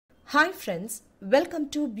Hi friends, welcome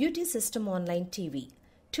to Beauty System Online TV.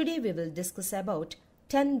 Today we will discuss about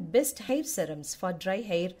 10 best hair serums for dry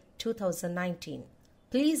hair 2019.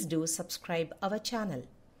 Please do subscribe our channel.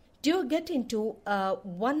 Do you get into a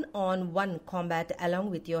one-on-one combat along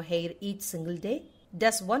with your hair each single day?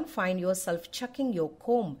 Does one find yourself chucking your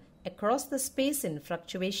comb across the space in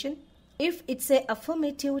fluctuation? If it's a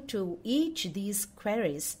affirmative to each these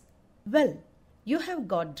queries, well, you have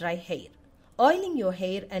got dry hair. Oiling your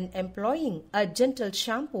hair and employing a gentle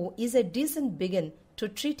shampoo is a decent begin to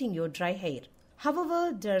treating your dry hair.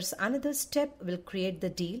 However, there's another step will create the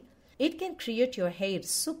deal. It can create your hair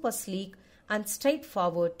super sleek and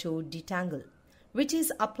straightforward to detangle, which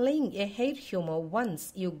is applying a hair humor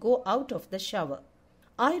once you go out of the shower.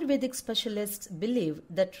 Ayurvedic specialists believe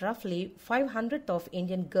that roughly 500 of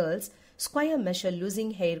Indian girls square measure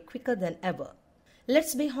losing hair quicker than ever.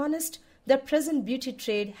 Let's be honest, the present beauty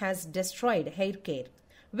trade has destroyed hair care.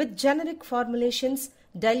 With generic formulations,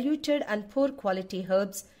 diluted and poor quality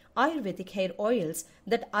herbs, Ayurvedic hair oils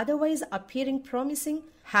that otherwise appearing promising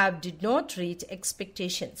did not reach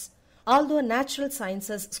expectations. Although natural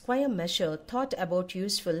sciences square measure thought about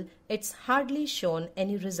useful, it's hardly shown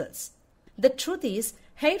any results. The truth is,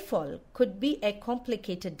 hair fall could be a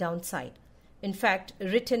complicated downside. In fact,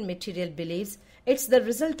 written material believes it's the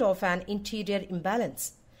result of an interior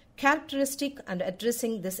imbalance. Characteristic and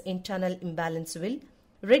addressing this internal imbalance will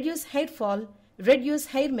reduce hair fall, reduce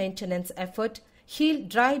hair maintenance effort, heal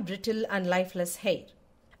dry, brittle and lifeless hair.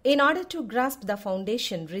 In order to grasp the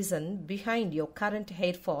foundation reason behind your current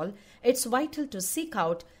hair fall, it's vital to seek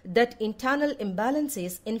out that internal imbalance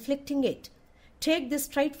is inflicting it. Take this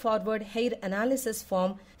straightforward hair analysis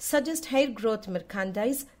form, suggest hair growth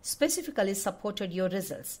merchandise specifically supported your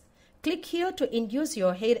results. Click here to induce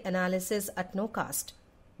your hair analysis at no cost.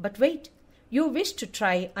 But wait, you wish to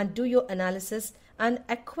try and do your analysis and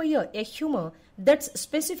acquire a humor that's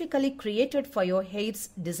specifically created for your hair's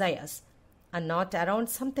desires and not around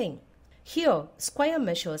something. Here, square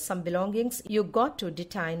measure some belongings you got to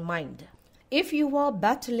detain mind. If you are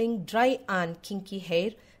battling dry and kinky hair,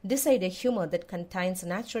 decide a humor that contains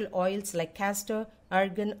natural oils like castor,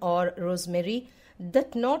 argan or rosemary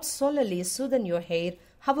that not solely soothe your hair,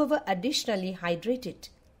 however additionally hydrate it.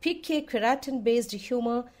 Pick a keratin-based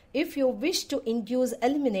humor if you wish to induce,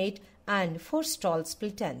 eliminate, and forestall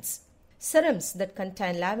split ends. Serums that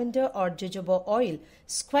contain lavender or jojoba oil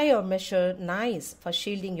square measure nice for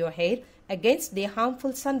shielding your hair against the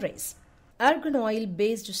harmful sun rays. Argan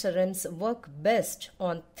oil-based serums work best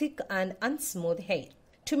on thick and unsmooth hair.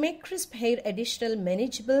 To make crisp hair additional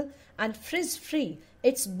manageable and frizz-free,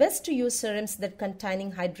 it's best to use serums that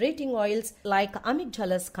containing hydrating oils like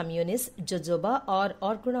Amygdalus communis, jojoba or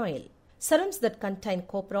argan oil. Serums that contain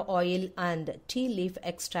copra oil and tea leaf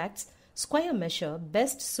extracts square measure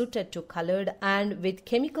best suited to colored and with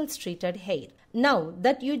chemicals treated hair. Now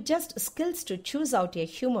that you just skills to choose out a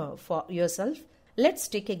humor for yourself, let's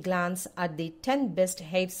take a glance at the 10 best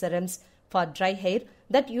hair serums for dry hair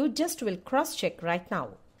that you just will cross-check right now.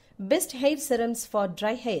 Best hair serums for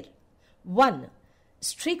dry hair. 1.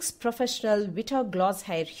 Streaks Professional Vita Gloss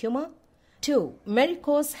Hair Humor. 2.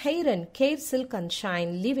 Marico's Hair and Care Silk and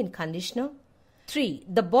Shine Leave-In Conditioner. 3.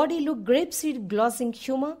 The Body Look Grapeseed Glossing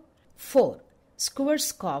Humor. 4.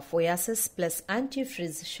 Schwarzkopf Oasis Plus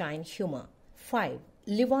Anti-Frizz Shine Humor. 5.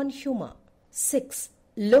 Livon Humor. 6.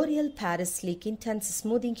 L'Oreal Paris Sleek Intense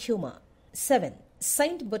Smoothing Humor. 7.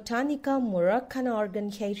 Saint Botanica Moroccan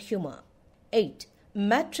Organ Hair Humor. 8.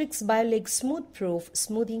 Matrix Bioleg Smooth Proof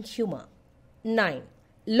Smoothing Humor. 9.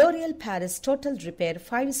 L'Oreal Paris Total Repair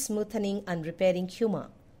 5 Smoothing and Repairing Humor.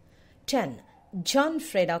 10. John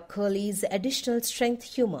Freda Curly's Additional Strength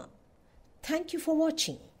Humor. Thank you for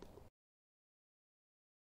watching.